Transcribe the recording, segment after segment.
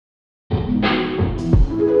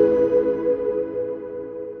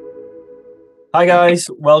Hi, guys.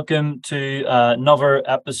 Welcome to another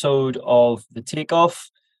episode of The Takeoff.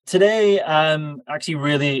 Today, I'm actually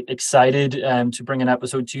really excited to bring an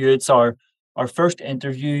episode to you. It's our first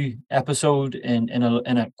interview episode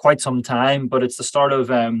in quite some time, but it's the start of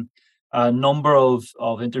a number of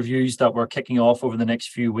interviews that we're kicking off over the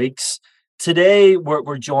next few weeks. Today,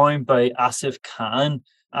 we're joined by Asif Khan.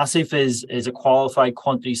 Asif is a qualified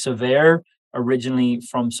quantity surveyor originally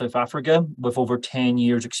from South Africa with over 10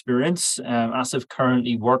 years experience. Asif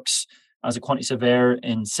currently works as a quantity surveyor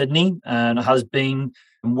in Sydney and has been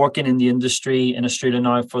working in the industry in Australia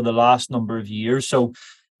now for the last number of years. So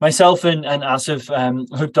myself and Asif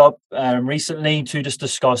hooked up recently to just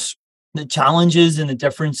discuss the challenges and the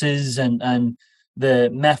differences and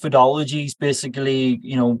the methodologies, basically,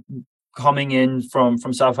 coming in from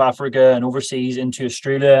South Africa and overseas into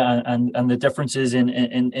Australia, and the differences in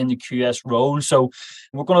the QS role. So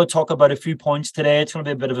we're going to talk about a few points today. It's going to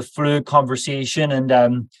be a bit of a fluid conversation,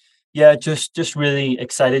 and yeah, just really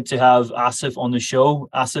excited to have Asif on the show.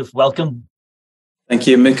 Asif, welcome. Thank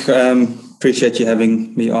you, Mick. Appreciate you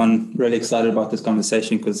having me on. Really excited about this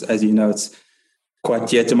conversation because, as you know, it's quite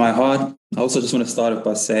dear to my heart. I also just want to start off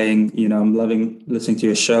by saying, I'm loving listening to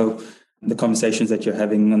your show, the conversations that you're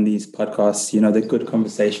having on these podcasts. They're good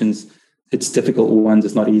conversations. It's difficult ones.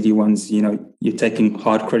 It's not easy ones. You're taking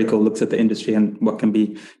hard critical looks at the industry and what can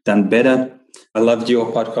be done better. I loved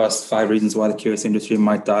your podcast, 5 Reasons Why the QS Industry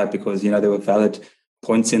Might Die, because, there were valid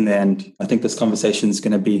points in there. And I think this conversation is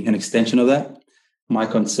going to be an extension of that. My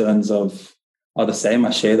concerns are the same.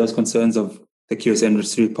 I share those concerns of the QS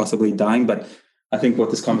industry possibly dying, but I think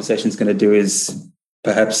what this conversation is going to do is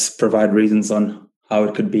perhaps provide reasons on how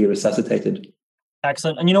it could be resuscitated.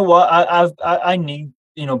 Excellent. And you know what? I need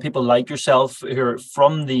people like yourself who are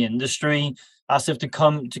from the industry, Asif, to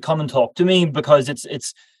come and talk to me, because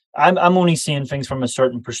I'm only seeing things from a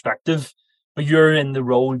certain perspective. But you're in the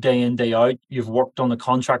role day in, day out. You've worked on the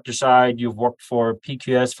contractor side. You've worked for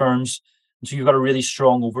PQS firms. So you've got a really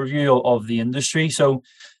strong overview of the industry. So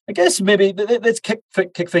I guess maybe let's kick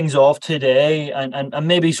things off today, and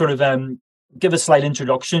maybe sort of give a slight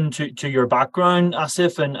introduction to your background,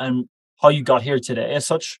 Asif, and how you got here today as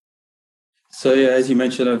such. So yeah, as you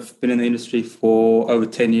mentioned, I've been in the industry for over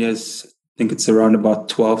 10 years. I think it's around about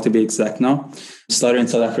 12 to be exact now. Started in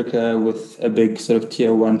South Africa with a big sort of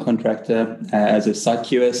tier 1 contractor as a site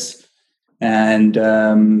QS, and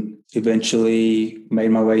eventually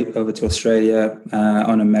made my way over to Australia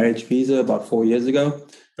on a marriage visa about 4 years ago.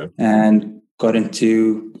 Okay. And got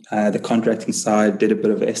into the contracting side, did a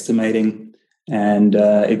bit of estimating, and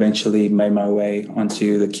eventually made my way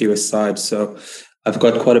onto the QS side. So I've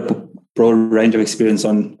got quite a broad range of experience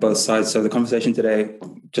on both sides. So the conversation today,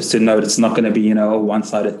 just to note, it's not going to be, a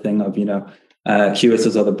one-sided thing of,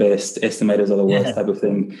 QSs are the best, estimators are the worst type of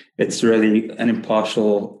thing. It's really an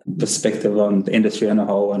impartial perspective on the industry on a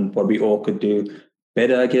whole and what we all could do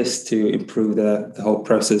better, I guess, to improve the whole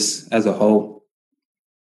process as a whole.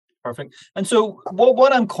 Perfect. And so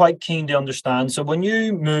what I'm quite keen to understand, so when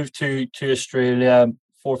you moved to Australia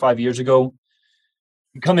 4 or 5 years ago,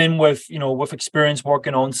 you come in with experience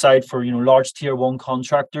working on site for large tier 1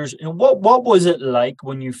 contractors. What was it like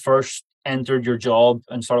when you first entered your job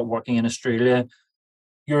and started working in Australia?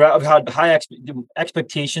 You've had high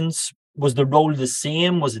expectations. Was the role the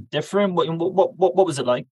same? Was it different? What was it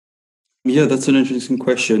like? Yeah, that's an interesting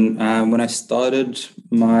question. When I started,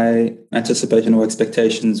 my anticipation or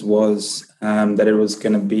expectations was that it was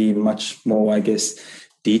going to be much more, I guess,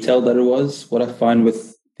 detailed than it was. What I find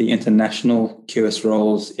with the international QS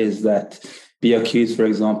roles is that BOQs, for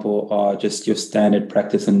example, are just your standard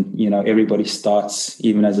practice, and everybody starts,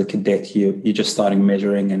 even as a cadet, you're just starting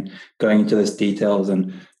measuring and going into those details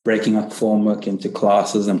and breaking up formwork into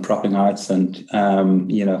classes and propping heights and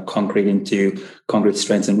concrete into concrete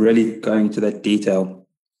strengths and really going into that detail.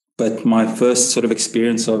 But my first sort of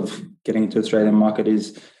experience of getting into the Australian market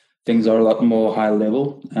is things are a lot more high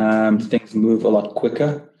level. Things move a lot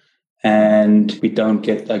quicker, and we don't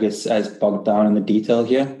get, I guess, as bogged down in the detail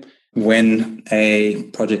here. When a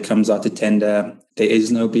project comes out to tender, there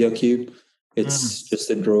is no BOQ. It's just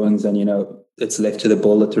the drawings, and it's left to the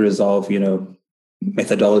builder to resolve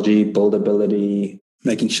methodology, buildability,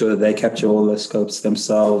 making sure that they capture all the scopes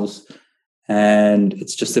themselves, and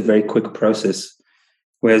it's just a very quick process.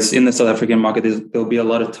 Whereas in the South African market, there'll be a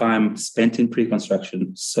lot of time spent in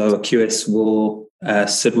pre-construction. So a QS will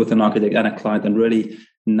sit with an architect and a client and really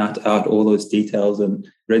nut out all those details and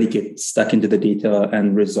really get stuck into the detail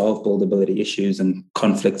and resolve buildability issues and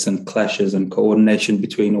conflicts and clashes and coordination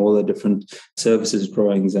between all the different services,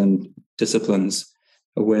 drawings and disciplines.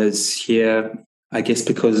 Whereas here, I guess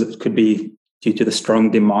because it could be due to the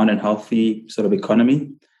strong demand and healthy sort of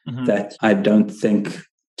economy, that I don't think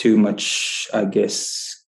too much, I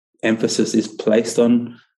guess, emphasis is placed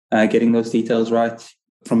on getting those details right.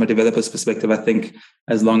 From a developer's perspective, I think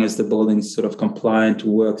as long as the building's sort of compliant,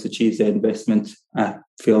 works, achieves their investment, I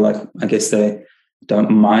feel like, I guess they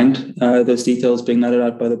don't mind those details being noted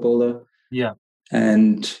out by the builder. Yeah.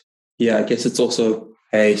 And yeah, I guess it's also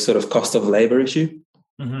a sort of cost of labor issue.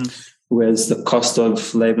 Whereas the cost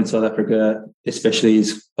of labor in South Africa, especially,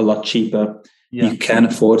 is a lot cheaper. Yeah. You can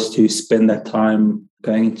afford to spend that time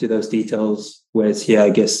going into those details. Whereas here, I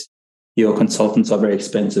guess your consultants are very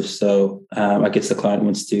expensive. So I guess the client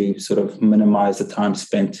wants to sort of minimize the time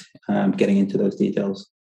spent getting into those details.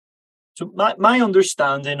 So my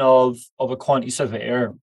understanding of a quantity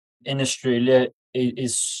surveyor in Australia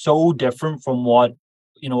is so different from what,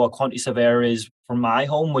 a quantity surveyor is from my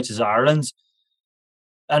home, which is Ireland.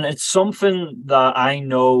 And it's something that I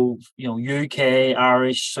know, UK,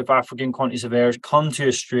 Irish, South African quantity surveyors come to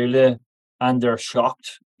Australia and they're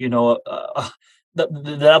shocked, the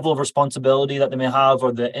level of responsibility that they may have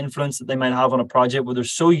or the influence that they might have on a project where they're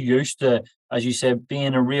so used to, as you said,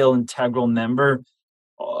 being a real integral member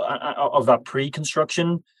of that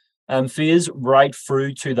pre-construction phase right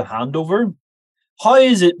through to the handover. How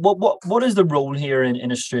is it? What is the role here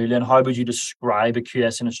in Australia, and how would you describe a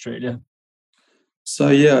QS in Australia? So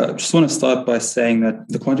yeah, I just want to start by saying that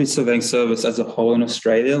the quantity surveying service as a whole in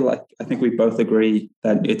Australia, I think we both agree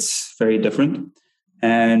that it's very different.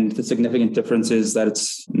 And the significant difference is that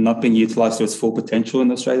it's not being utilized to its full potential in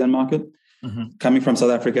the Australian market. Coming from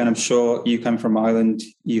South Africa, and I'm sure you come from Ireland,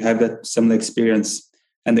 you have that similar experience.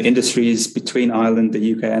 And the industries between Ireland,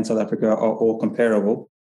 the UK, and South Africa are all comparable.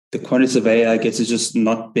 The quantity surveyor, I guess, is just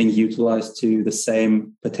not being utilized to the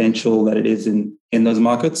same potential that it is in those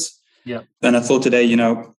markets. Yeah. And I thought today,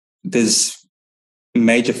 there's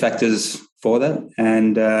major factors for that.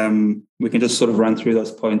 And we can just sort of run through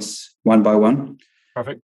those points one by one.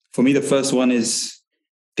 Perfect. For me, the first one is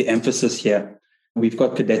the emphasis here. We've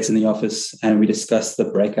got cadets in the office and we discuss the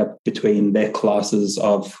breakup between their classes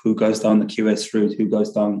of who goes down the QS route, who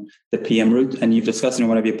goes down the PM route. And you've discussed in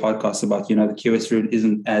one of your podcasts about, the QS route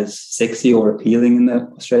isn't as sexy or appealing in the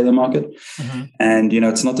Australian market. And,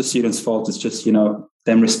 it's not the students' fault. It's just,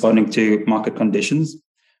 them responding to market conditions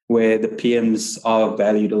where the PMs are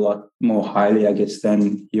valued a lot more highly, I guess,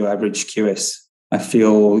 than your average QS. I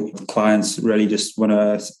feel clients really just want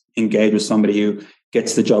to engage with somebody who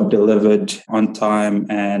gets the job delivered on time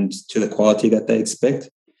and to the quality that they expect.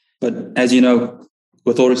 But as you know,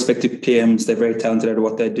 with all respect to PMs, they're very talented at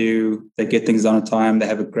what they do. They get things done on time. They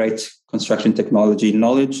have a great construction technology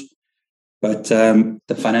knowledge. But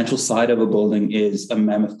the financial side of a building is a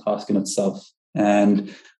mammoth task in itself.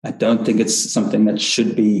 And I don't think it's something that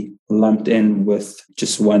should be lumped in with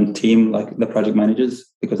just one team like the project managers,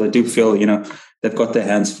 because I do feel, they've got their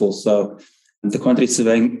hands full. So the quantity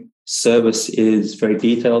surveying service is very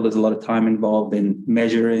detailed. There's a lot of time involved in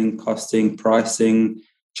measuring, costing, pricing,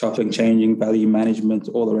 chopping, changing, value management,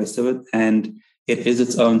 all the rest of it. And it is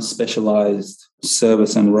its own specialized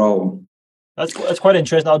service and role. That's quite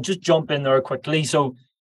interesting. I'll just jump in there quickly. So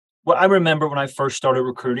what I remember when I first started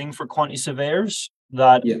recruiting for quantity surveyors,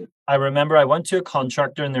 that I remember I went to a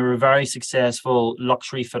contractor and they were a very successful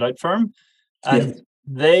luxury fit-out firm. And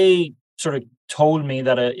they sort of told me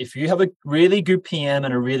that if you have a really good PM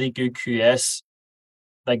and a really good QS,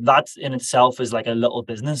 like that in itself is like a little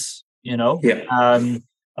business, And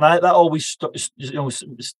that always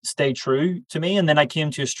stayed true to me. And then I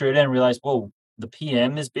came to Australia and realized, whoa, the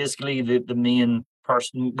PM is basically the main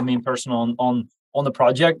person on the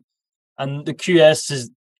project, and the QS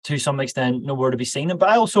is to some extent nowhere to be seen. But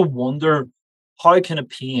I also wonder, how can a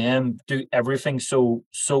PM do everything so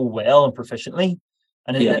well and proficiently?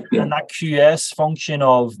 And that QS function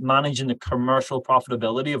of managing the commercial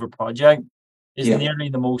profitability of a project is nearly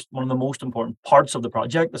one of the most important parts of the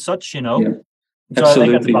project as such, So Absolutely. I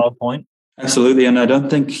think that's a valid point. Absolutely. And I don't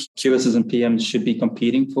think QSs and PMs should be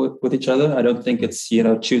competing with each other. I don't think it's,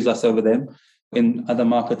 choose us over them. In other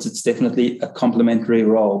markets, it's definitely a complementary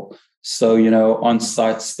role. So, on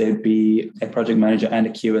sites, there'd be a project manager and a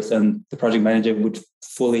QS, and the project manager would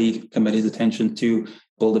fully commit his attention to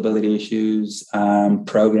buildability issues,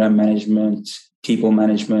 program management, people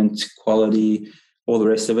management, quality, all the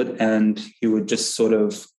rest of it. And he would just sort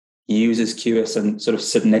of use his QS and sort of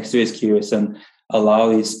sit next to his QS and allow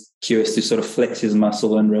his QS to sort of flex his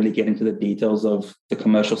muscle and really get into the details of the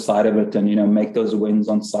commercial side of it and, make those wins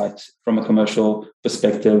on site from a commercial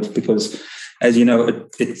perspective. Because as you know,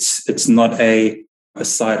 it's not a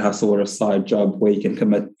side hustle or a side job where you can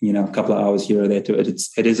commit, a couple of hours here or there to it.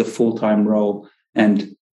 It is a full-time role.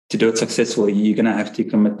 And to do it successfully, you're going to have to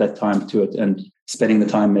commit that time to it, and spending the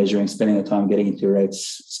time measuring, spending the time getting into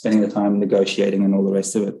rates, spending the time negotiating and all the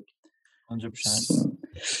rest of it. 100%. So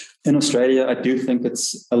in Australia, I do think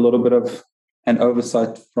it's a little bit of an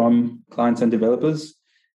oversight from clients and developers.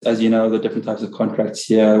 As you know, the different types of contracts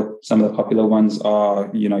here, some of the popular ones are,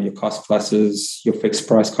 your cost pluses, your fixed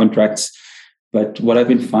price contracts. But what I've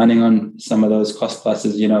been finding on some of those cost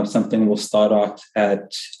pluses, something will start out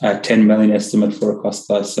at a 10 million estimate for a cost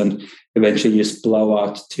plus, and eventually you just blow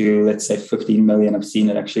out to, let's say, 15 million. I've seen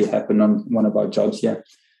it actually happen on one of our jobs here.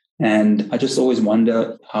 And I just always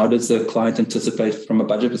wonder, how does the client anticipate from a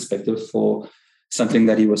budget perspective for something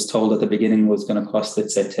that he was told at the beginning was going to cost,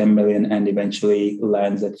 let's say, 10 million and eventually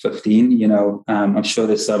lands at 15? I'm sure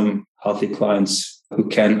there's some healthy clients who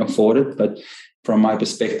can afford it, but from my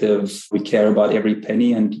perspective, we care about every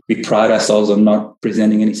penny, and we pride ourselves on not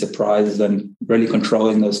presenting any surprises and really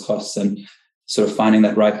controlling those costs and sort of finding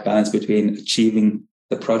that right balance between achieving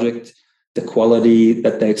the project, the quality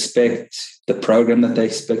that they expect, the program that they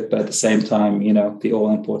expect, but at the same time, the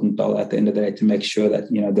all-important dollar at the end of the day to make sure that,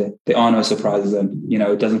 there are no surprises and,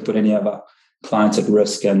 it doesn't put any of our clients at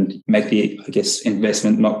risk and make the,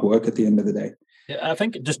 investment not work at the end of the day. Yeah, I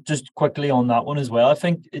think just quickly on that one as well, I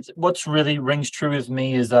think it's what's really rings true with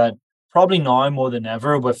me is that probably now more than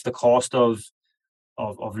ever, with the cost of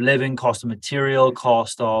living, cost of material,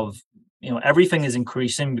 cost of, everything is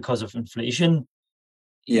increasing because of inflation.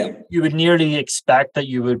 Yeah. You would nearly expect that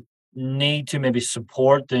you would need to maybe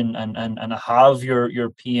support and have your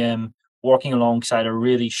PM working alongside a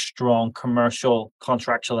really strong commercial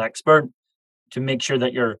contractual expert to make sure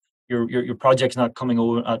that your project's not coming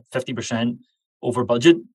over at 50% over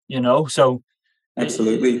budget, so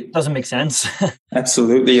absolutely it doesn't make sense.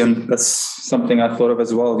 Absolutely. And that's something I thought of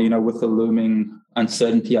as well, with the looming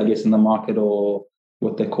uncertainty, I guess, in the market, or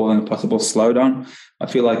what they're calling a possible slowdown. I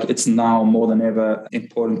feel like it's now more than ever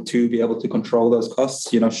important to be able to control those costs,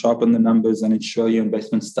 sharpen the numbers and ensure your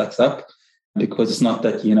investment stacks up. Because it's not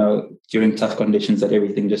that, during tough conditions that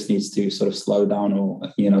everything just needs to sort of slow down or,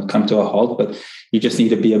 come to a halt, but you just need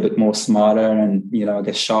to be a bit more smarter and,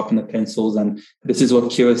 sharpen the pencils. And this is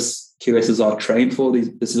what QSs are trained for.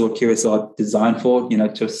 This is what QS are designed for,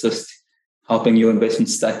 to assist helping your investment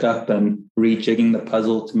stack up and rejigging the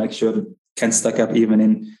puzzle to make sure it can stack up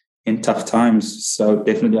even in tough times. So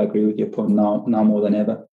definitely I agree with your point now more than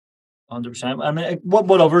ever. 100%. I mean,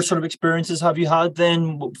 what other sort of experiences have you had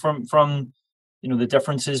then from the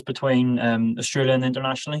differences between Australia and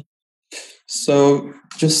internationally? So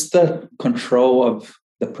just the control of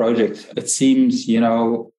the project. It seems,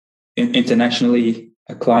 internationally,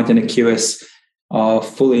 a client and a QS are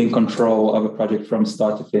fully in control of a project from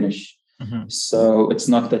start to finish. Mm-hmm. So it's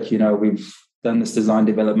not that, we've done this design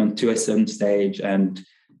development to a certain stage and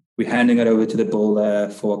we're handing it over to the builder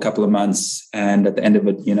for a couple of months. And at the end of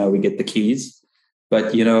it, we get the keys.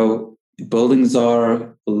 But, buildings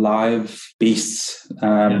are live beasts.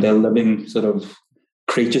 They're living sort of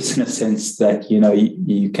creatures in a sense that,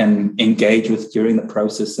 you can engage with during the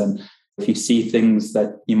process. And if you see things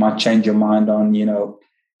that you might change your mind on,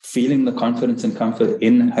 feeling the confidence and comfort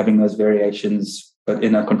in having those variations, but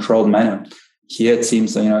in a controlled manner. Here it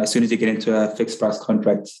seems, as soon as you get into a fixed price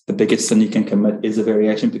contract, the biggest thing you can commit is a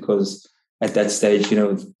variation, because at that stage,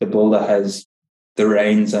 the builder has the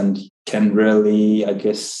reins and can really,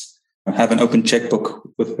 have an open checkbook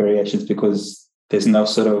with variations, because there's no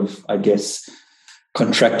sort of,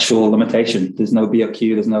 contractual limitation. There's no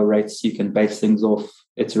BOQ, there's no rates you can base things off.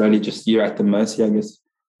 It's really just you're at the mercy,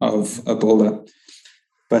 of a builder.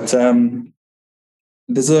 But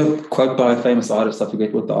there's a quote by a famous artist, I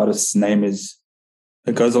forget what the artist's name is.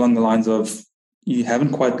 It goes along the lines of, you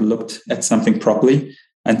haven't quite looked at something properly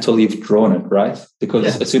until you've drawn it, right?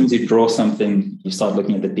 Because as soon as you draw something, you start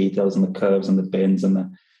looking at the details and the curves and the bends and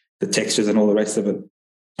the textures and all the rest of it.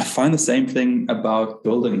 I find the same thing about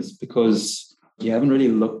buildings, because you haven't really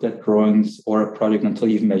looked at drawings or a project until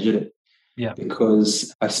you've measured it. Yeah.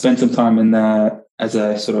 Because I've spent some time as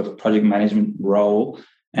a sort of project management role,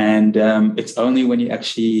 and it's only when you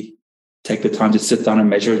actually take the time to sit down and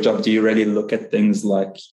measure a job do you really look at things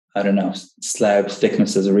like, slab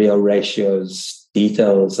thicknesses, real ratios,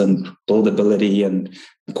 details, and buildability and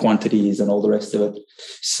quantities and all the rest of it.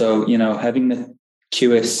 So, having the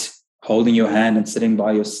QS holding your hand and sitting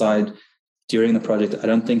by your side during the project, I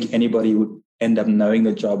don't think anybody would end up knowing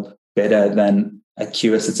the job better than a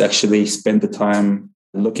QS that's actually spent the time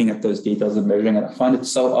looking at those details and measuring it. I find it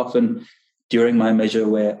so often during my measure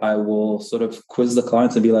where I will sort of quiz the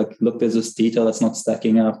clients and be like, look, there's this detail that's not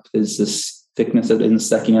stacking up. There's this thickness that isn't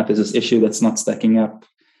stacking up. There's this issue that's not stacking up.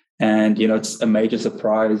 And, it's a major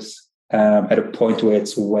surprise at a point where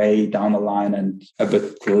it's way down the line and a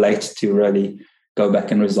bit late to really go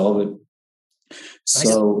back and resolve it.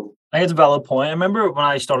 So I think it's a valid point. I remember when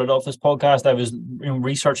I started off this podcast, I was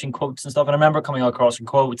researching quotes and stuff, and I remember coming across a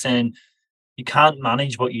quote saying, "You can't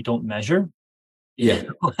manage what you don't measure." yeah,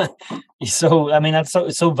 So I mean, that's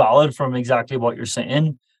it's so valid from exactly what you're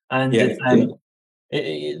saying, and yeah, it's,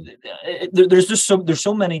 yeah, there's just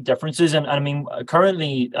so many differences, and I mean,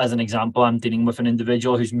 currently, as an example, I'm dealing with an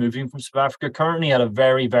individual who's moving from South Africa, currently at a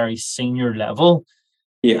very very senior level,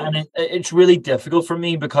 yeah, and it's really difficult for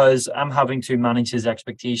me because I'm having to manage his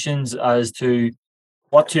expectations as to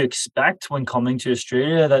what to expect when coming to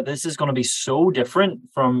Australia. That this is going to be so different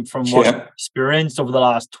from what I've yeah. experienced over the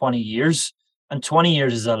last 20 years. And 20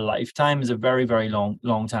 years is a lifetime, is a very, very long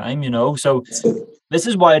time, you know. So So, this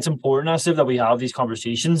is why it's important, Asif, that we have these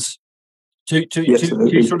conversations yeah, to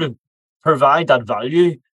absolutely, sort of provide that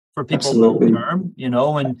value for people long absolutely, term, you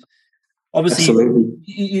know. And obviously, absolutely.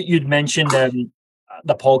 you'd mentioned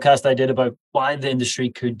the podcast I did about why the industry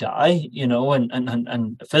could die, you know,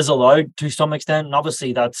 and fizzle out to some extent. And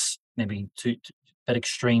obviously, that's maybe too bit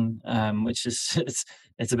extreme, which is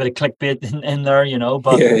it's a bit of clickbait in there, you know.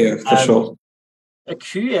 But Yeah, yeah, for um, sure. a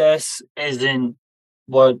QS isn't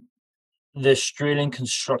what the Australian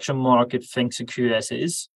construction market thinks a QS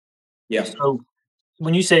is. Yeah, So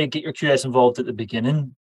when you say get your QS involved at the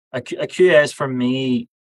beginning, a QS for me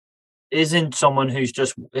isn't someone who's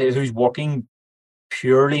just who's working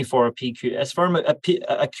purely for a PQS firm. A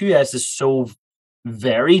QS is so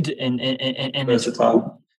varied in its role.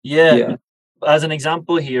 versatile. Yeah. Yeah, As an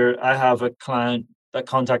example here, I have a client that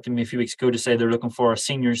contacted me a few weeks ago to say they're looking for a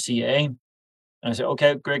senior CA. And I said,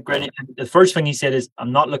 okay, great, great. And the first thing he said is,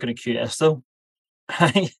 I'm not looking at QS though.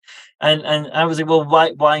 And I was like, well,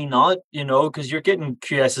 why not? You know, because you're getting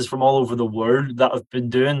QSs from all over the world that have been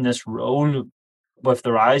doing this role with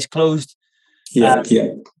their eyes closed. yeah, Um, yeah,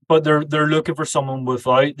 but they're looking for someone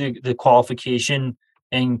without the qualification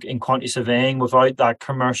in quantity surveying, without that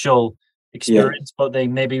commercial yeah, experience, but they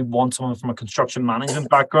maybe want someone from a construction management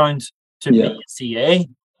background to be yeah, a CA.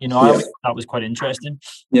 You know, I yeah. always thought that was quite interesting.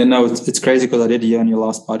 Yeah, no, it's crazy because I did hear on your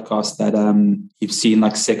last podcast that you've seen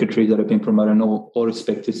like secretaries that have been promoted, and all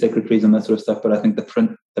respect to secretaries and that sort of stuff. But I think the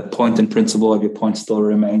point and principle of your point still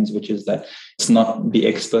remains, which is that it's not the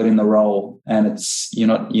expert in the role, and it's you're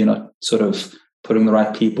not sort of putting the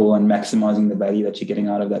right people and maximizing the value that you're getting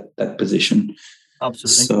out of that position.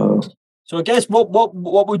 Absolutely. So So I guess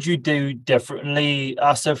what would you do differently,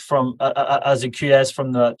 Asif, from as a QS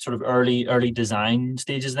from the sort of early design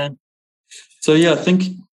stages then? So yeah, I think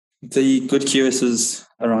the good QSs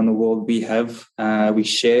around the world we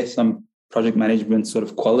share some project management sort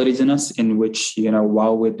of qualities in us, in which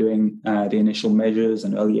while we're doing the initial measures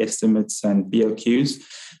and early estimates and BOQs,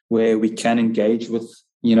 where we can engage with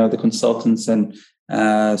the consultants and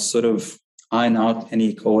sort of iron out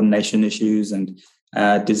any coordination issues and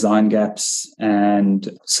design gaps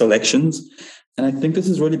and selections. And I think this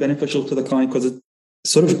is really beneficial to the client because it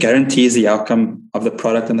sort of guarantees the outcome of the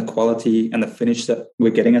product and the quality and the finish that we're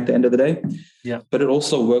getting at the end of the day. Yeah. But it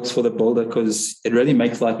also works for the builder because it really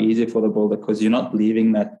makes life easier for the builder, because you're not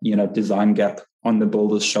leaving that, design gap on the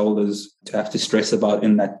builder's shoulders to have to stress about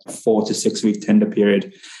in that 4 to 6 week tender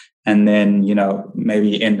period. And then,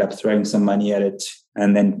 maybe end up throwing some money at it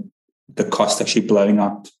and then the cost actually blowing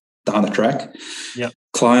up down the track. Yeah.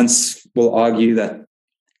 Clients will argue that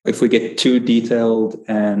if we get too detailed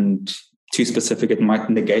and too specific, it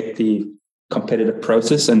might negate the competitive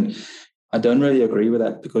process. And I don't really agree with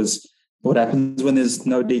that, because what happens when there's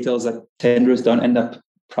no details, that tenderers don't end up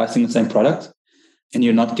pricing the same product, and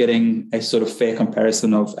you're not getting a sort of fair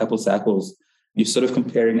comparison of apples to apples. You're sort of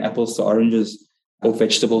comparing apples to oranges or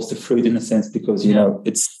vegetables to fruit in a sense, because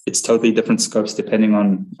it's totally different scopes depending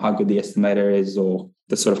on how good the estimator is or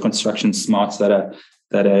the sort of construction smarts that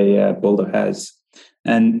a builder has.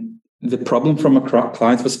 And the problem from a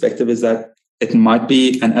client's perspective is that it might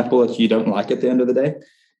be an apple that you don't like at the end of the day.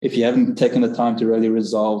 If you haven't taken the time to really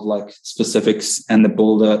resolve like specifics, and the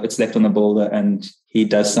builder, it's left on the builder and he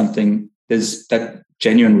does something, there's that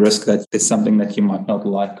genuine risk that there's something that you might not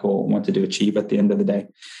like or want to achieve at the end of the day.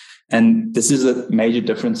 And this is a major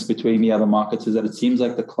difference between the other markets, is that it seems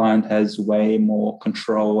like the client has way more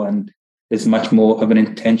control and there's much more of an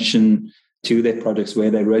intention to their projects, where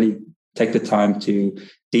they really take the time to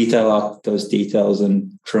detail out those details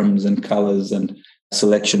and trims and colors and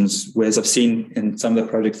selections. Whereas I've seen in some of the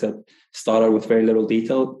projects that start out with very little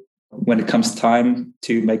detail, when it comes time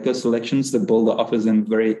to make those selections, the builder offers them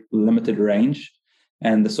very limited range,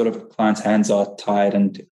 and the sort of client's hands are tied,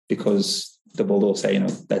 and because the builder will say,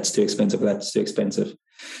 that's too expensive, that's too expensive.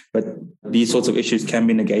 But these sorts of issues can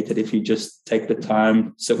be negated if you just take the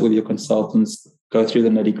time, sit with your consultants, go through the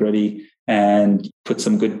nitty gritty, and put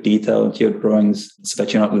some good detail into your drawings so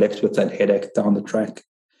that you're not left with that headache down the track.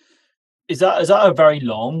 Is that a very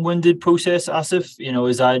long-winded process, Asif?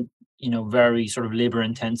 Is that very sort of labor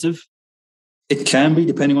intensive? It can be,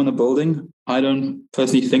 depending on the building. I don't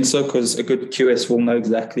personally think so, because a good QS will know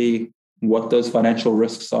exactly what those financial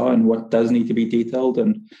risks are and what does need to be detailed,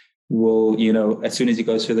 and will, as soon as he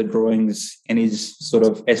goes through the drawings, any sort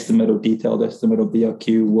of estimate or detailed estimate or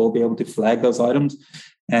BRQ will be able to flag those items.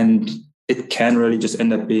 And it can really just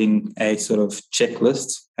end up being a sort of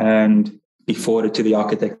checklist and be forwarded to the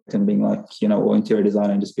architect and being like, or interior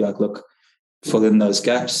designer, and just be like, look, fill in those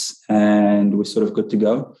gaps and we're sort of good to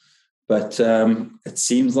go. But it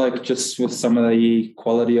seems like just with some of the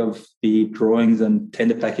quality of the drawings and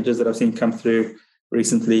tender packages that I've seen come through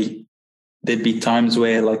recently, there'd be times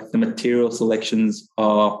where like the material selections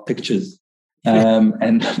are pictures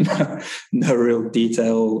and no real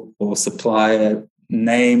detail or supplier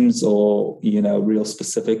names or real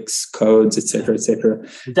specifics, codes, etc., etc.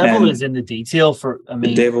 The devil is in the detail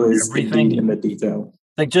the devil is indeed in the detail.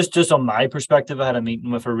 Like just on my perspective, I had a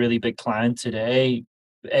meeting with a really big client today,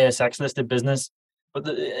 ASX listed business, but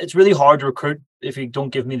it's really hard to recruit if you don't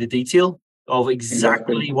give me the detail of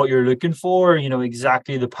exactly what you're looking for,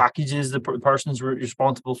 exactly the packages the person's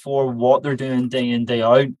responsible for, what they're doing day in, day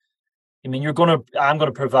out. I mean, I'm going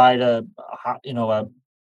to provide a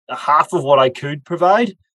half of what I could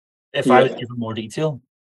provide if I was given more detail.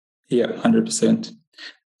 Yeah, 100%.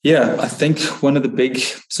 Yeah, I think one of the big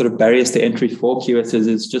sort of barriers to entry for QSs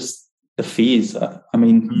is just the fees. I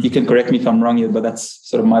mean, you can correct me if I'm wrong here, but that's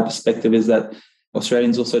sort of my perspective, is that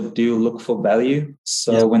Australians also do look for value.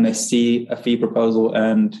 So when they see a fee proposal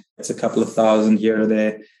and it's a couple of thousand here or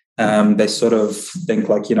there, they sort of think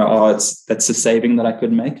like, that's a saving that I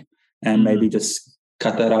could make, and maybe just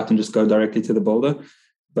cut that out and just go directly to the builder.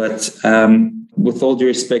 But with all due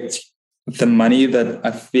respect, the money that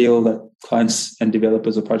I feel that clients and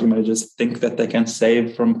developers or project managers think that they can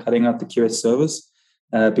save from cutting out the QS service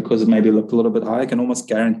because it maybe looked a little bit high, I can almost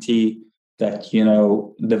guarantee that,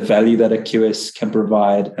 the value that a QS can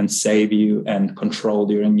provide and save you and control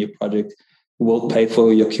during your project will pay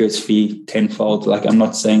for your QS fee tenfold. Like, I'm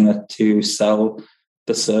not saying that to sell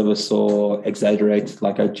the service or exaggerate.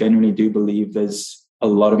 Like, I genuinely do believe there's a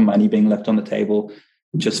lot of money being left on the table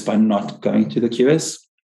just by not going to the QS.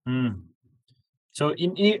 So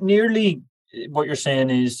nearly what you're saying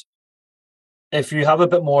is, if you have a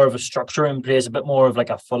bit more of a structure in place, a bit more of like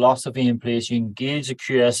a philosophy in place, you engage the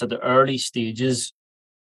QS at the early stages,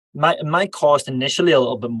 it might cost initially a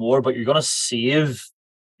little bit more, but you're going to save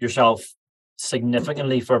yourself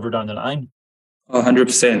significantly further down the line.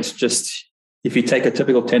 100%. Just if you take a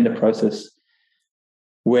typical tender process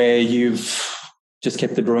where you've just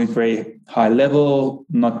kept the drawings very high level,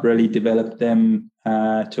 not really developed them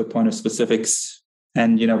to a point of specifics,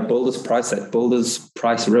 and builders price that. Builders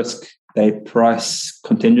price risk. They price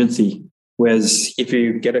contingency. Whereas if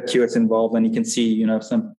you get a QS involved, and you can see,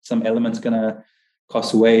 some elements going to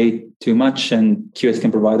cost way too much, and QS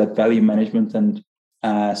can provide that value management and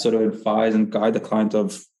sort of advise and guide the client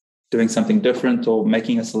of doing something different or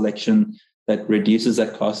making a selection that reduces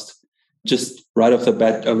that cost. Just right off the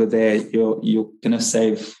bat over there, you're going to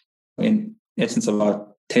save, in essence, about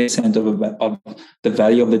 10% of the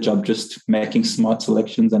value of the job, just making smart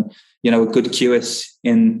selections. And, a good QS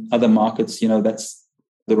in other markets, that's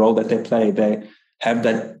the role that they play. They have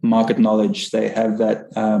that market knowledge. They have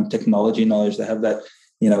that technology knowledge. They have that,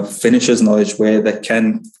 finishers knowledge, where they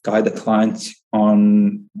can guide the client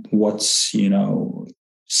on what's,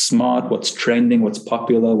 smart, what's trending, what's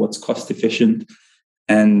popular, what's cost efficient,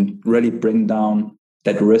 and really bring down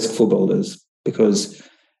that risk for builders. Because,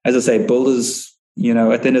 as I say, builders,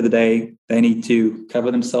 at the end of the day, they need to cover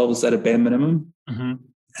themselves at a bare minimum.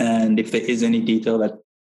 And if there is any detail that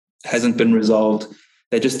hasn't been resolved,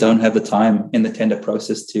 they just don't have the time in the tender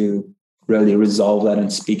process to really resolve that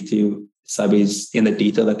and speak to subbies in the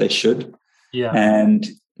detail that they should. Yeah. And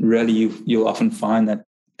really, you'll often find that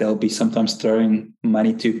they'll be sometimes throwing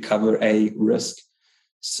money to cover a risk.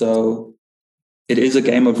 So it is a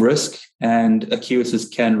game of risk, and QSs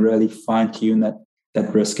can really fine-tune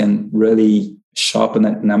that risk and really sharpen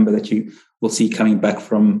that number that you will see coming back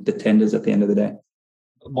from the tenders at the end of the day.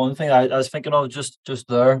 One thing I was thinking of just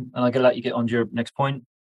there, and I can let you get on to your next point.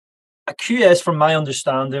 A QS, from my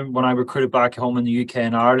understanding, when I recruited back home in the UK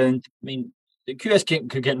and Ireland, I mean, the QS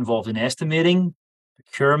could get involved in estimating,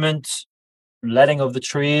 procurement, letting of the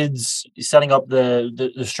trades, setting up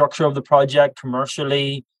the structure of the project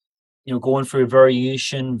commercially. going through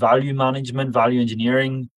variation, value management, value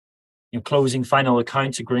engineering, closing final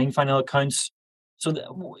accounts, agreeing final accounts. So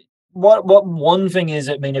what one thing is,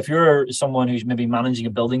 I mean, if you're someone who's maybe managing a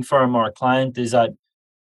building firm or a client, is that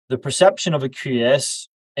the perception of a QS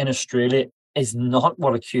in Australia is not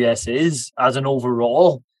what a QS is as an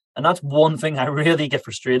overall. And that's one thing I really get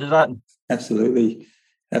frustrated at. Absolutely.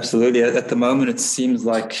 Absolutely. At the moment, it seems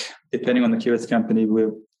like, depending on the QS company, we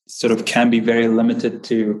sort of can be very limited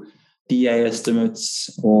to DA estimates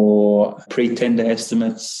or pre-tender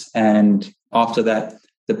estimates. And after that,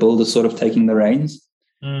 the builder's sort of taking the reins.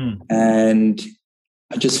 And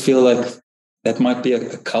I just feel like that might be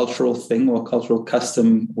a cultural thing or a cultural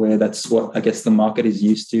custom where that's what I guess the market is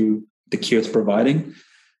used to the QS providing.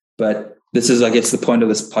 But this is, I guess, the point of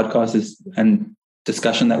this podcast is and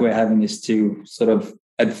discussion that we're having is to sort of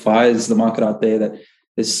advise the market out there that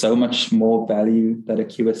there's so much more value that a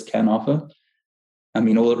QS can offer. I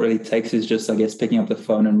mean, all it really takes is just, I guess, picking up the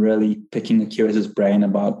phone and really picking a QS's brain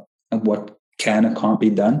about what can and can't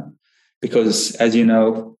be done. Because as you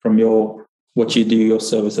know, from what you do, your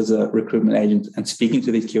service as a recruitment agent and speaking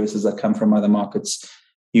to these QSs that come from other markets,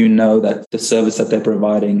 you know that the service that they're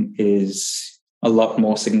providing is a lot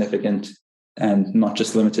more significant and not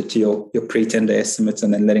just limited to your pre-tender estimates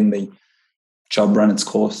and then letting the job run its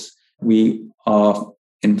course. We are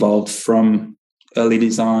involved from early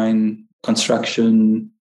design,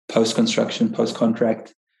 construction, post-construction,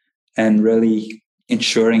 post-contract, and really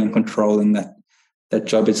ensuring and controlling that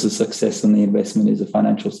job is a success and the investment is a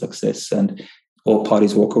financial success and all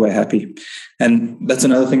parties walk away happy. And that's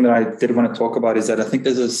another thing that I did want to talk about is that I think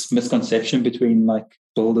there's this misconception between like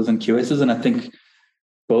builders and QSs. And I think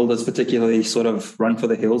builders particularly sort of run for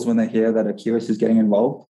the hills when they hear that a QS is getting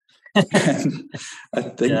involved. And I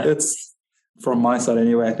think that's, from my side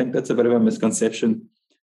anyway, I think that's a bit of a misconception.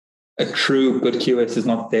 A true good QS is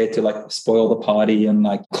not there to like spoil the party and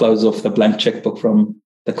like close off the blank checkbook from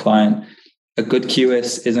the client. A good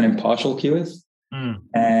QS is an impartial QS.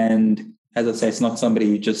 And as I say, it's not somebody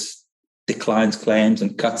who just declines claims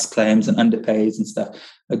and cuts claims and underpays and stuff.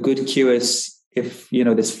 A good QS, if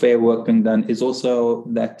there's fair work being done, is also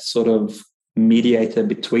that sort of mediator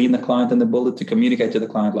between the client and the builder to communicate to the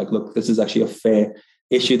client, like, look, this is actually a fair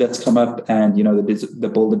issue that's come up, and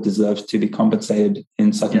the builder deserves to be compensated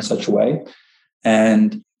in such and such a way.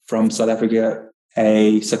 And from South Africa,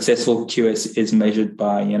 a successful QS is measured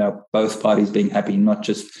by both parties being happy, not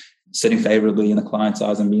just sitting favorably in the client's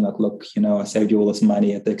eyes and being like, look, I saved you all this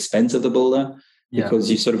money at the expense of the builder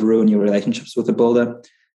because you sort of ruin your relationships with the builder.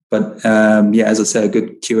 But as I say, a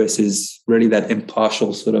good QS is really that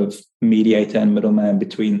impartial sort of mediator and middleman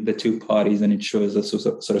between the two parties and ensures a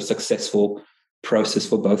sort of successful process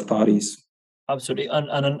for both parties. Absolutely.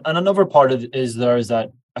 And another part of it is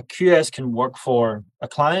that a QS can work for a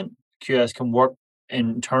client, QS can work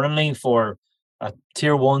internally for a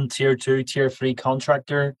tier 1, tier 2, tier 3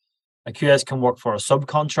 contractor. A QS can work for a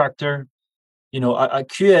subcontractor. A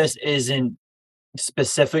QS isn't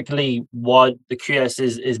specifically what the QS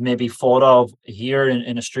is maybe thought of here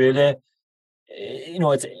in Australia.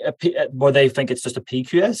 It's where they think it's just a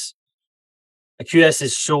PQS. A QS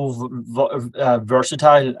is so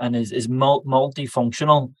versatile and is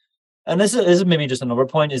multifunctional. And this is maybe just another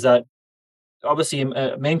point, is that obviously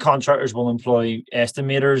main contractors will employ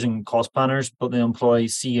estimators and cost planners, but they employ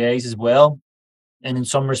CAs as well. And in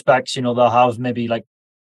some respects, they'll have maybe like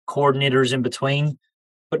coordinators in between.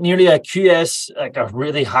 But nearly a QS, like a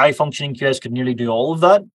really high functioning QS, could nearly do all of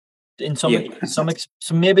that. So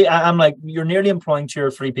maybe I'm like, you're nearly employing 2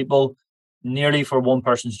 or 3 people nearly for one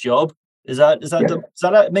person's job. Does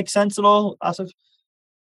that make sense at all, Asif?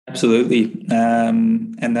 Absolutely.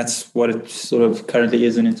 And that's what it sort of currently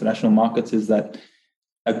is in international markets, is that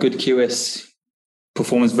a good QS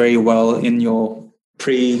performs very well in your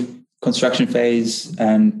pre-construction phase,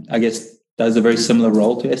 and I guess does a very similar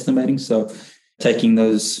role to estimating. So taking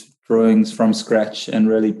those drawings from scratch and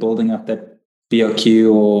really building up that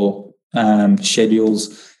BOQ or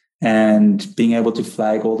schedules and being able to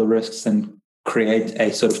flag all the risks and create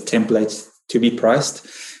a sort of template to be priced.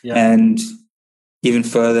 And even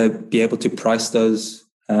further, be able to price those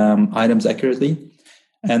items accurately.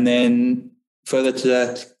 And then further to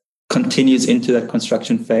that, continues into that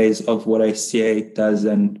construction phase of what a CA does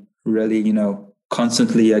and really,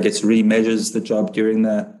 constantly, I guess, remeasures the job during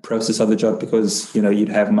the process of the job, because, you'd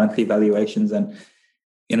have monthly valuations. And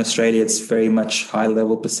in Australia, it's very much high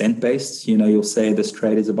level percent based. You'll say this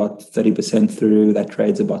trade is about 30% through, that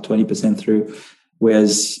trade's about 20% through.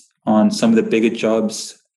 Whereas on some of the bigger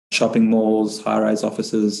jobs, shopping malls, high-rise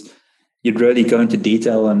offices, you'd really go into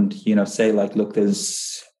detail and, say like, look,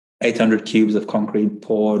 there's 800 cubes of concrete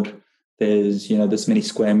poured there's, this many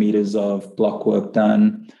square meters of block work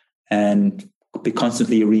done, and be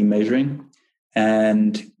constantly remeasuring.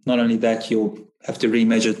 And not only that, you'll have to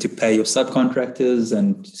remeasure to pay your subcontractors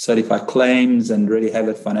and certify claims and really have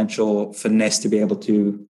a financial finesse to be able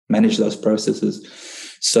to manage those processes.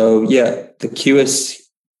 So yeah, the QS,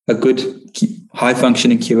 a good high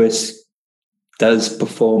functioning QS does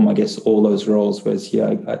perform, I guess, all those roles. Whereas here,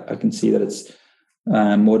 I can see that it's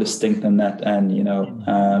more distinct than that. And,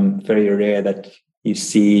 very rare that you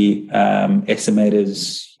see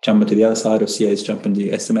estimators jump into the other side or CAs jump into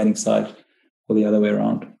the estimating side or the other way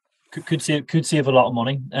around. Could save a lot of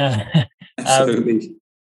money. Absolutely.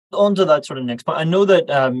 On to that sort of next point. I know that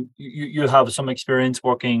you have some experience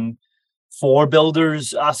working for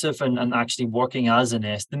builders, Asif, and actually working as an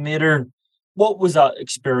estimator. What was that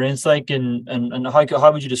experience like, and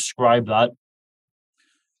how would you describe that?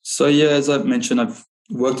 So yeah, as I've mentioned, I've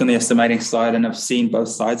worked on the estimating side and I've seen both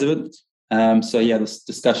sides of it. So yeah, this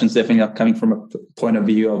discussion's definitely not coming from a point of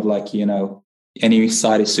view of like, any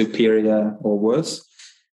side is superior or worse.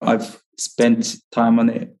 I've spent time on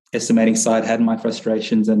the estimating side, had my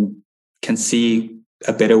frustrations, and can see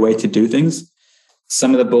a better way to do things.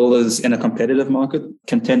 Some of the builders in a competitive market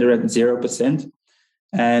can tender at 0%,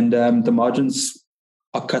 and the margins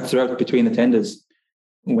are cutthroat between the tenders.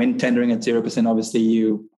 When tendering at 0%, obviously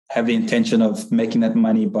you have the intention of making that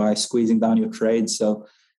money by squeezing down your trade. So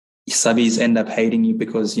subbies end up hating you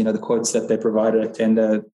because, the quotes that they provided at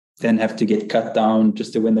tender then have to get cut down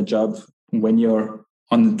just to win the job when you're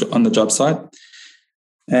on the job site.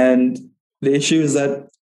 And the issue is that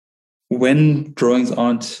when drawings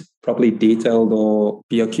aren't properly detailed or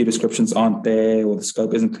BOQ descriptions aren't there or the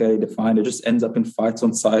scope isn't clearly defined, it just ends up in fights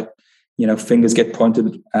on site. Fingers get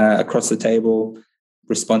pointed across the table,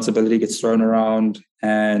 responsibility gets thrown around,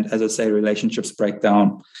 and as I say, relationships break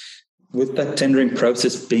down. With that tendering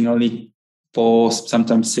process being only 4,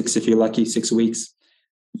 sometimes 6, if you're lucky, 6 weeks,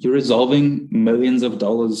 you're resolving millions of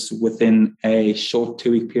dollars within a short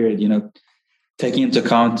 2-week period, taking into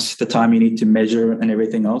account the time you need to measure and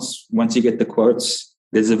everything else. Once you get the quotes,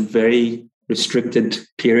 there's a very restricted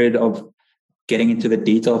period of getting into the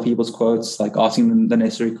detail of people's quotes, like asking them the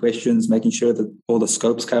necessary questions, making sure that all the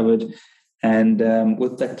scope's covered. And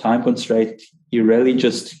with that time constraint, you're really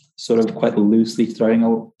just sort of quite loosely throwing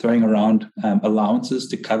around allowances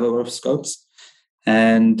to cover off scopes.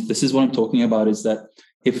 And this is what I'm talking about, is that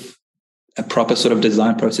if a proper sort of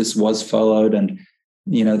design process was followed and,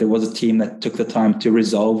 there was a team that took the time to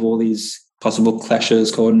resolve all these possible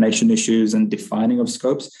clashes, coordination issues, and defining of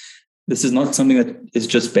scopes, this is not something that is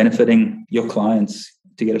just benefiting your clients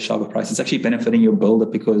to get a sharper price. It's actually benefiting your builder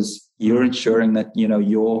because you're ensuring that,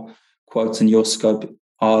 your quotes and your scope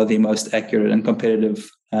are the most accurate and competitive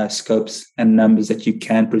scopes and numbers that you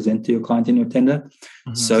can present to your client in your tender.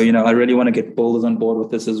 Mm-hmm. So, I really want to get builders on board with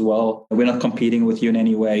this as well. We're not competing with you in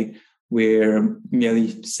any way. We're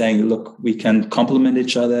merely saying, look, we can complement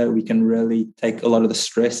each other. We can really take a lot of the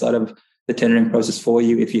stress out of the tendering process for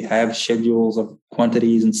you. If you have schedules of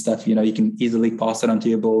quantities and stuff, you can easily pass it on to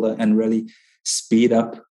your builder and really speed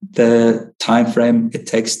up the time frame it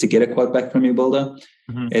takes to get a quote back from your builder.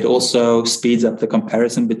 Mm-hmm. It also speeds up the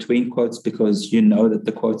comparison between quotes because that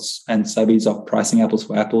the quotes and subbies are pricing apples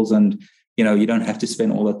for apples, and you don't have to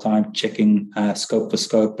spend all the time checking scope for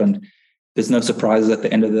scope, and there's no surprises at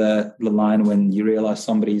the end of the line when you realize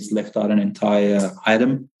somebody's left out an entire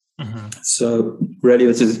item. Mm-hmm. So really,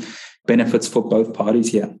 this is benefits for both parties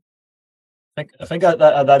here. I think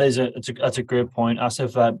that is that's a great point,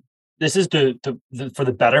 Asif. That this is for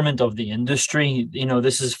the betterment of the industry.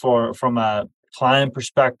 This is from a client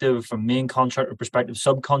perspective, from main contractor perspective,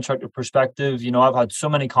 subcontractor perspective. I've had so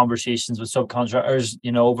many conversations with subcontractors,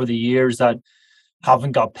 over the years that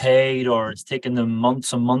haven't got paid, or it's taken them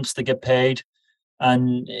months and months to get paid.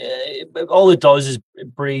 And all it does is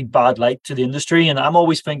breed bad light to the industry. And I'm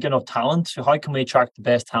always thinking of talent. How can we attract the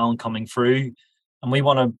best talent coming through? And we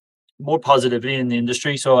want more positivity in the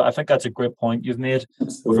industry. So I think that's a great point you've made.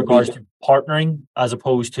 Absolutely. With regards to partnering as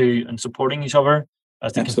opposed to and supporting each other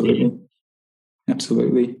as to competing.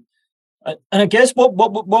 Absolutely. And I guess what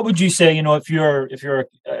would you say, if you're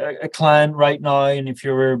a client right now, and if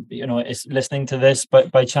you're listening to this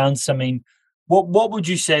by chance, I mean, what would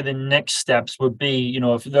you say the next steps would be?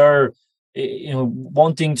 If they're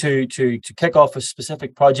wanting to kick off a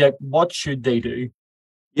specific project, what should they do?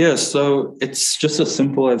 Yeah, so it's just as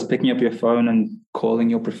simple as picking up your phone and calling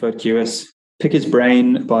your preferred QS. Pick his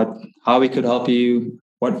brain about how he could help you,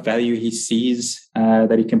 what value he sees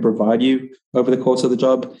that he can provide you over the course of the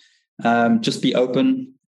job. Just be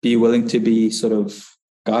open, be willing to be sort of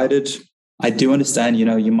guided. I do understand,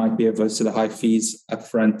 you might be averse to the high fees up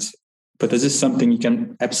front, But this is something you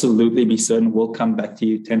can absolutely be certain will come back to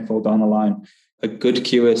you tenfold down the line. A good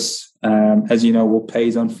QS, as you know, will pay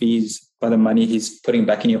his own fees by the money he's putting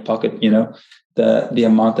back in your pocket. You know, the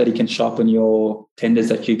amount that he can sharpen your tenders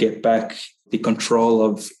that you get back, the control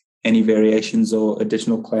of any variations or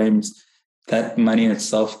additional claims, that money in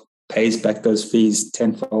itself pays back those fees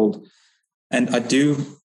tenfold. And I do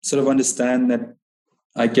sort of understand that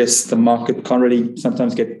I guess the market can't really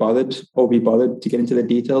sometimes get bothered or be bothered to get into the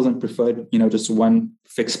details and prefer, just one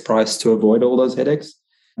fixed price to avoid all those headaches.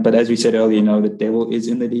 But as we said earlier, the devil is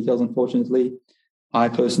in the details, unfortunately. I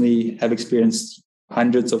personally have experienced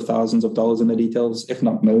hundreds of thousands of dollars in the details, if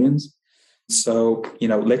not millions. So,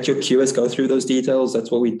 let your QS go through those details.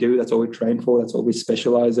 That's what we do. That's what we train for. That's what we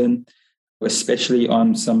specialize in, especially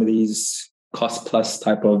on some of these cost plus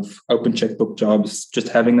type of open checkbook jobs, just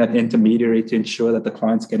having that intermediary to ensure that the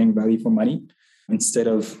client's getting value for money instead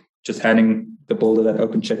of just handing the builder that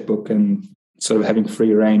open checkbook and sort of having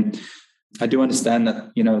free reign. I do understand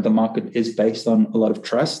that, the market is based on a lot of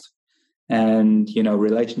trust and,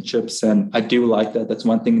 relationships. And I do like that. That's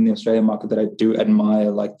one thing in the Australian market that I do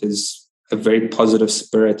admire. Like there's a very positive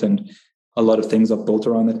spirit and a lot of things are built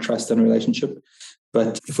around that trust and relationship.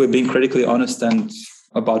 But if we're being critically honest and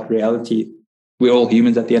about reality, we're all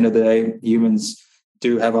humans at the end of the day. Humans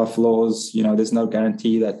do have our flaws. There's no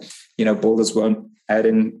guarantee that, builders won't add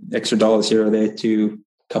in extra dollars here or there to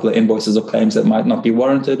a couple of invoices or claims that might not be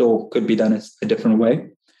warranted or could be done a different way.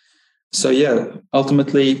 So yeah,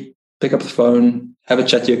 ultimately pick up the phone, have a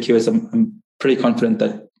chat to your QS. I'm pretty confident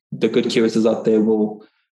that the good QSs out there will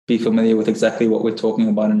be familiar with exactly what we're talking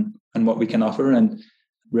about and what we can offer, and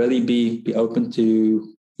really be open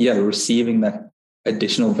to receiving that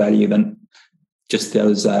additional value than just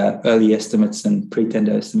those early estimates and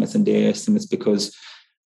pre-tender estimates and DA estimates, because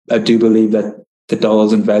I do believe that the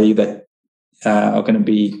dollars and value that are going to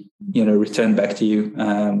be, returned back to you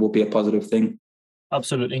will be a positive thing.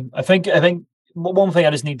 Absolutely. I think one thing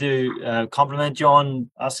I just need to compliment you on,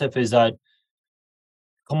 Asif, is that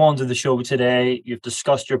come on to the show today. You've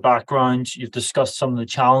discussed your background. You've discussed some of the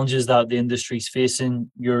challenges that the industry's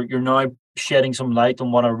facing. You're now shedding some light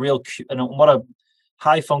on what a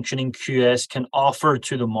high functioning QS can offer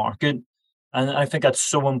to the market. And I think that's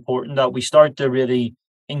so important that we start to really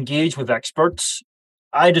engage with experts.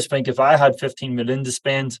 I just think if I had 15 million to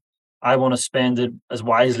spend, I want to spend it as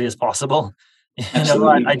wisely as possible. I don't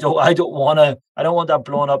want that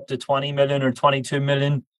blown up to 20 million or 22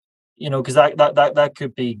 million, because that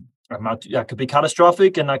could be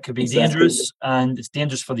catastrophic and that could be dangerous, and it's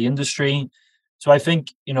dangerous for the industry. So I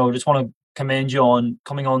think, just want to commend you on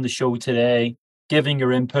coming on the show today, giving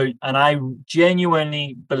your input. And I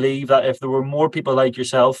genuinely believe that if there were more people like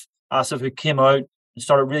yourself, Asif, who came out and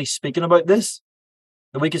started really speaking about this,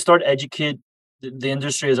 that we could start educate the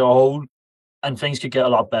industry as a whole and things could get a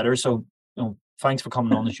lot better. So, thanks for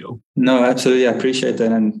coming on the show. No, absolutely. I appreciate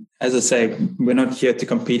that. And as I say, we're not here to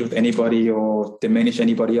compete with anybody or diminish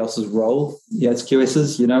anybody else's role. Yeah, it's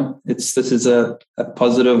QSs, this is a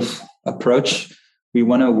positive approach. We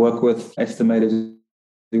want to work with estimators.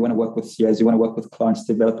 We want to work with CAs. We want to work with clients,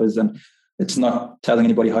 developers. And it's not telling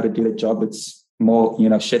anybody how to do their job. It's more,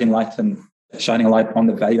 shedding light and shining a light on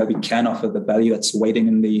the value that we can offer, the value that's waiting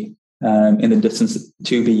in the distance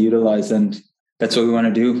to be utilized. And that's what we want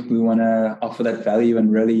to do. We want to offer that value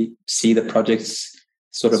and really see the projects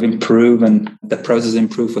sort of improve and the process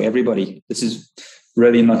improve for everybody. This is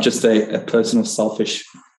really not just a personal, selfish,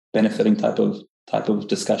 benefiting type of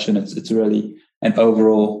discussion. It's really an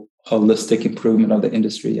overall holistic improvement of the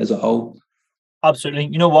industry as a whole. Absolutely.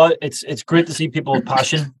 You know what? It's great to see people with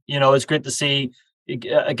passion. It's great to see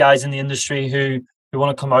guys in the industry who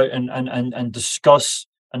want to come out and discuss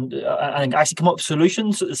and actually come up with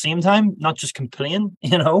solutions at the same time, not just complain.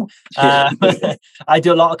 I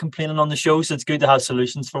do a lot of complaining on the show, so it's good to have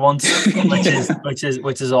solutions for once,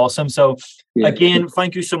 which is awesome. So again,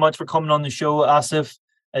 thank you so much for coming on the show, Asif.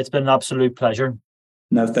 It's been an absolute pleasure.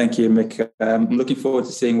 No, thank you, Mick. I'm looking forward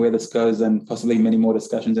to seeing where this goes and possibly many more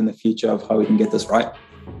discussions in the future of how we can get this right.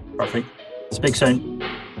 Perfect. Speak soon.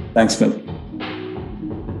 Thanks, Mick.